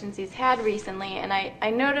infections he's had recently, and I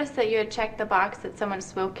noticed that you had checked the box that someone's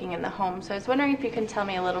smoking in the home. So I was wondering if you can tell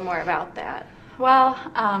me a little more about that. Well,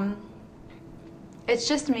 it's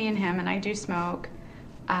just me and him, and I do smoke.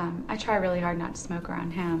 I try really hard not to smoke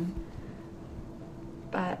around him.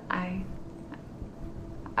 But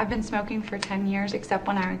I've been smoking for 10 years, except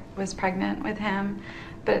when I was pregnant with him.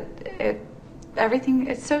 But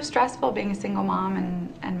it's so stressful being a single mom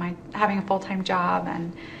and having a full-time job,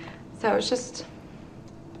 and so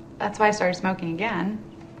that's why I started smoking again.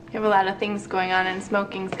 You have a lot of things going on, and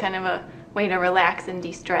smoking's kind of a way to relax and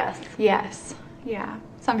de-stress. Yes, yeah.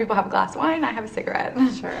 Some people have a glass of wine, I have a cigarette.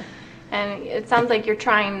 Sure. And it sounds like you're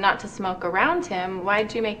trying not to smoke around him. Why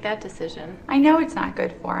did you make that decision? I know it's not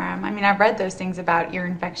good for him. I mean, I've read those things about ear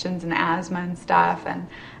infections and asthma and stuff,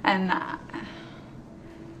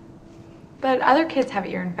 but other kids have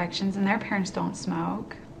ear infections and their parents don't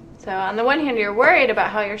smoke. So on the one hand, you're worried about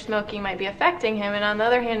how your smoking might be affecting him, and on the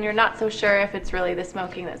other hand, you're not so sure if it's really the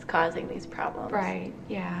smoking that's causing these problems. Right,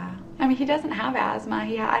 yeah. I mean, he doesn't have asthma.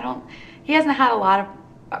 He hasn't had a lot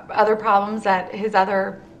of other problems that his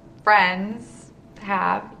other friends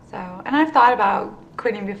have. So, and I've thought about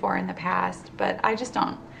quitting before in the past, but I just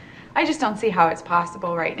don't see how it's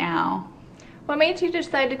possible right now. What made you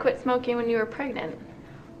decide to quit smoking when you were pregnant?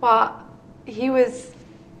 Well, he was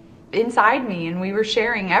inside me and we were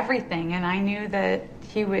sharing everything, and I knew that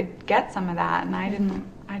he would get some of that, and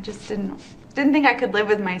I just didn't think I could live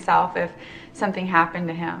with myself if something happened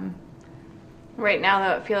to him. Right now,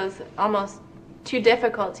 though, it feels almost too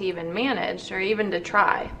difficult to even manage or even to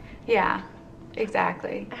try. Yeah,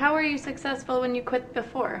 exactly. How were you successful when you quit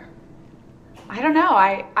before? I don't know.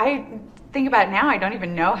 I think about it now, I don't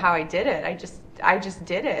even know how I did it. I just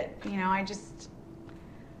did it. You know, I just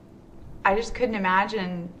couldn't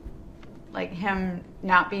imagine like him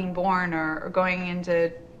not being born or going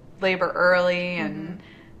into labor early and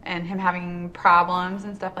him having problems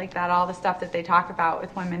and stuff like that, all the stuff that they talk about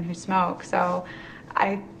with women who smoke. So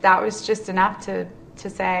that was just enough to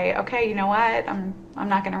say, okay, you know what, I'm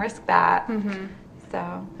not going to risk that. Mm-hmm.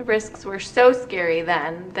 So the risks were so scary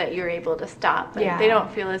then that you were able to stop. But yeah. They don't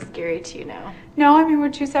feel as scary to you now. No, I mean, we're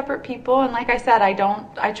two separate people, and like I said,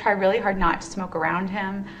 I try really hard not to smoke around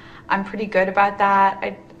him. I'm pretty good about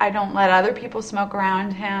that. I don't let other people smoke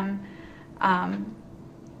around him.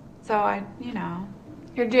 So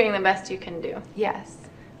You're doing the best you can do. Yes.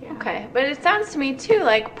 Yeah. Okay, but it sounds to me too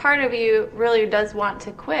like part of you really does want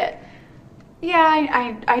to quit.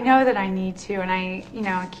 Yeah, I know that I need to, and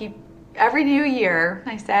I keep every new year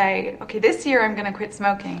I say, okay, this year I'm going to quit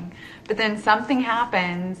smoking, but then something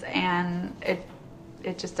happens and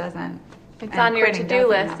it just doesn't. It's on your to-do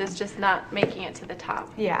list. It's just not making it to the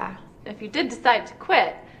top. Yeah. If you did decide to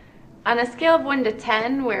quit, on a scale of 1 to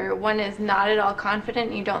 10, where 1 is not at all confident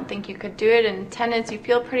and you don't think you could do it, and 10 is you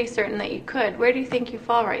feel pretty certain that you could, where do you think you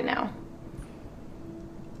fall right now?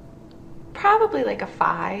 Probably like a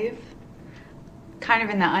 5. Kind of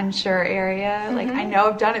in the unsure area. Mm-hmm. Like, I know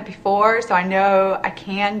I've done it before, so I know I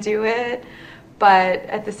can do it, but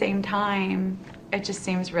at the same time, it just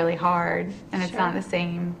seems really hard, and it's not the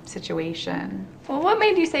same situation. Well, what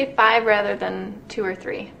made you say 5 rather than 2 or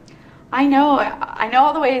 3? I know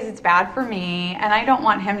all the ways it's bad for me, and I don't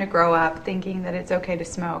want him to grow up thinking that it's okay to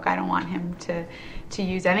smoke. I don't want him to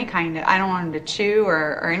use any kind of, I don't want him to chew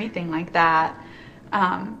or anything like that.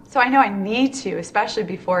 So I know I need to, especially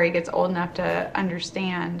before he gets old enough to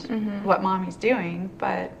understand what mommy's doing,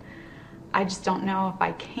 but I just don't know if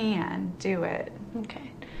I can do it.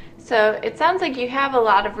 Okay. So it sounds like you have a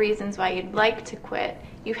lot of reasons why you'd like to quit.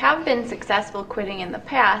 You have been successful quitting in the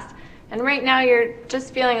past, and right now you're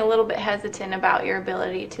just feeling a little bit hesitant about your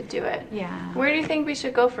ability to do it. Yeah. Where do you think we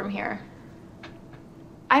should go from here?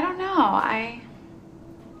 I don't know.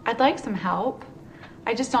 I'd like some help.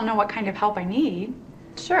 I just don't know what kind of help I need.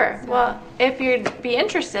 Sure. Well, if you'd be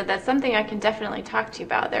interested, that's something I can definitely talk to you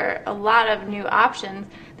about. There are a lot of new options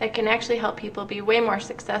that can actually help people be way more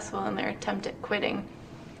successful in their attempt at quitting.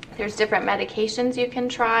 There's different medications you can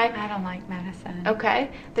try. I don't like medicine.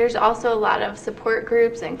 Okay. There's also a lot of support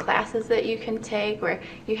groups and classes that you can take where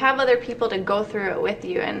you have other people to go through it with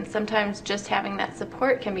you, and sometimes just having that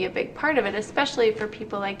support can be a big part of it, especially for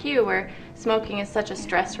people like you where smoking is such a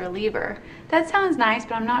stress reliever. That sounds nice,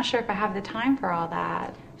 but I'm not sure if I have the time for all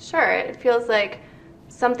that. Sure, it feels like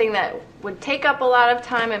something that would take up a lot of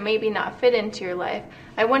time and maybe not fit into your life.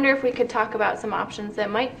 I wonder if we could talk about some options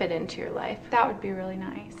that might fit into your life. That would be really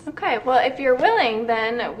nice. Okay, well, if you're willing,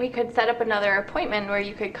 then we could set up another appointment where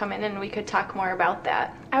you could come in and we could talk more about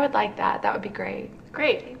that. I would like that. That would be great.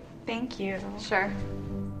 Great. Thank you. Sure.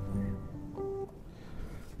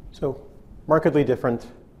 So, markedly different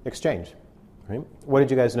exchange. Right? What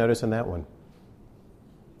did you guys notice in that one?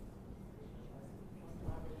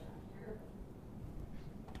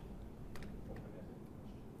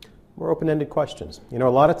 More open-ended questions. You know, a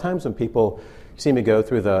lot of times when people see me go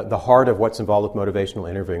through the heart of what's involved with motivational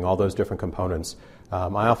interviewing, all those different components, I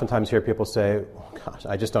oftentimes hear people say, oh, gosh,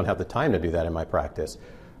 I just don't have the time to do that in my practice.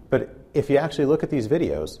 But if you actually look at these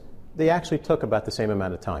videos, they actually took about the same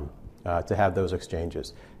amount of time to have those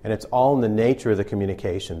exchanges. And it's all in the nature of the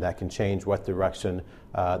communication that can change what direction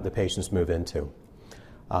the patients move into.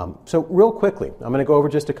 So real quickly, I'm going to go over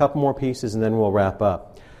just a couple more pieces and then we'll wrap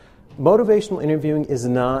up. Motivational interviewing is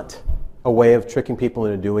not a way of tricking people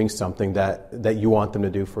into doing something that you want them to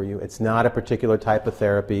do for you. It's not a particular type of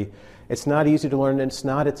therapy. It's not easy to learn, and it's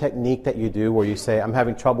not a technique that you do where you say, I'm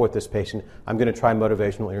having trouble with this patient, I'm going to try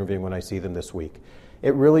motivational interviewing when I see them this week.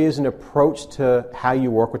 It really is an approach to how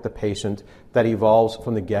you work with the patient that evolves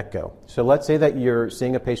from the get-go. So let's say that you're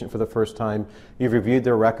seeing a patient for the first time, you've reviewed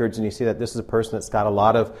their records, and you see that this is a person that's got a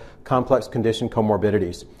lot of complex condition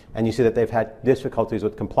comorbidities, and you see that they've had difficulties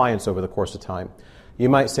with compliance over the course of time. You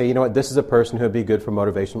might say, you know what, this is a person who would be good for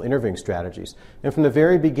motivational interviewing strategies. And from the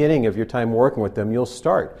very beginning of your time working with them, you'll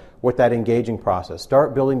start with that engaging process.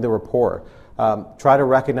 Start building the rapport. Try to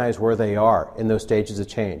recognize where they are in those stages of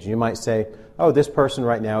change. You might say, oh, this person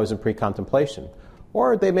right now is in pre-contemplation.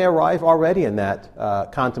 Or they may arrive already in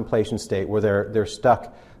that contemplation state where they're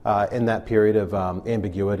stuck in that period of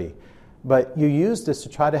ambiguity. But you use this to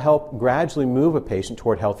try to help gradually move a patient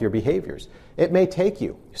toward healthier behaviors. It may take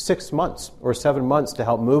you 6 months or 7 months to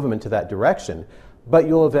help move them into that direction, but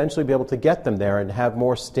you'll eventually be able to get them there and have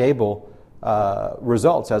more stable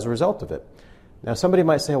results as a result of it. Now, somebody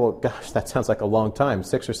might say, well, gosh, that sounds like a long time,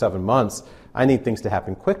 6 or 7 months. I need things to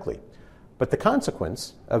happen quickly. But the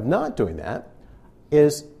consequence of not doing that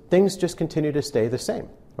is things just continue to stay the same.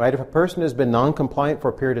 Right? If a person has been non-compliant for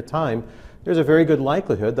a period of time, there's a very good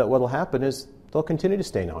likelihood that what will happen is they'll continue to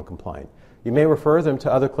stay non-compliant. You may refer them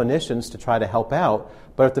to other clinicians to try to help out,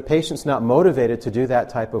 but if the patient's not motivated to do that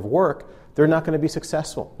type of work, they're not going to be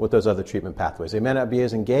successful with those other treatment pathways. They may not be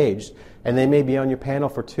as engaged, and they may be on your panel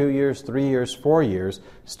for 2 years, 3 years, 4 years,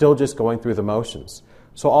 still just going through the motions.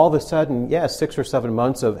 So all of a sudden, 6 or 7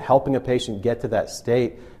 months of helping a patient get to that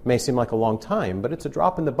state may seem like a long time, but it's a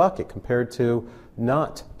drop in the bucket compared to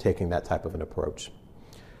not taking that type of an approach.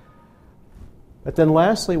 But then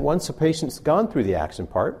lastly, once a patient's gone through the action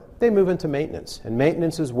part, they move into maintenance. And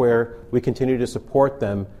maintenance is where we continue to support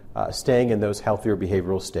them staying in those healthier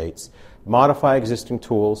behavioral states, modify existing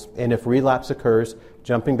tools, and if relapse occurs,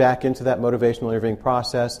 jumping back into that motivational interviewing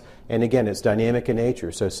process. And again, it's dynamic in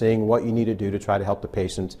nature, so seeing what you need to do to try to help the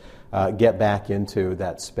patient get back into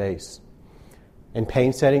that space. In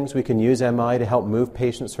pain settings, we can use MI to help move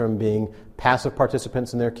patients from being passive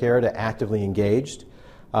participants in their care to actively engaged.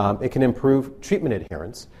 It can improve treatment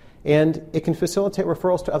adherence, and it can facilitate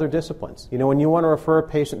referrals to other disciplines. You know, when you want to refer a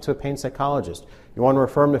patient to a pain psychologist, you want to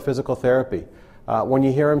refer them to physical therapy. When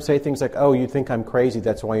you hear them say things like, oh, you think I'm crazy,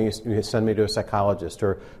 that's why you send me to a psychologist,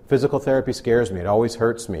 or physical therapy scares me, it always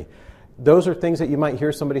hurts me. Those are things that you might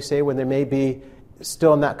hear somebody say when they may be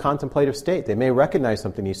still in that contemplative state. They may recognize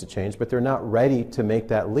something needs to change, but they're not ready to make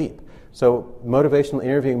that leap. So motivational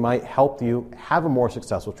interviewing might help you have a more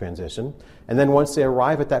successful transition. And then once they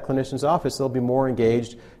arrive at that clinician's office, they'll be more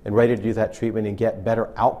engaged and ready to do that treatment and get better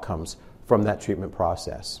outcomes from that treatment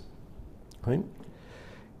process. Right?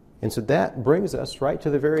 And so that brings us right to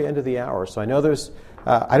the very end of the hour. So I know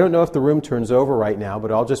I don't know if the room turns over right now,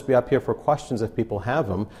 but I'll just be up here for questions if people have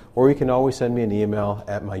them, or you can always send me an email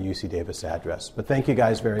at my UC Davis address. But thank you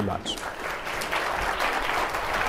guys very much.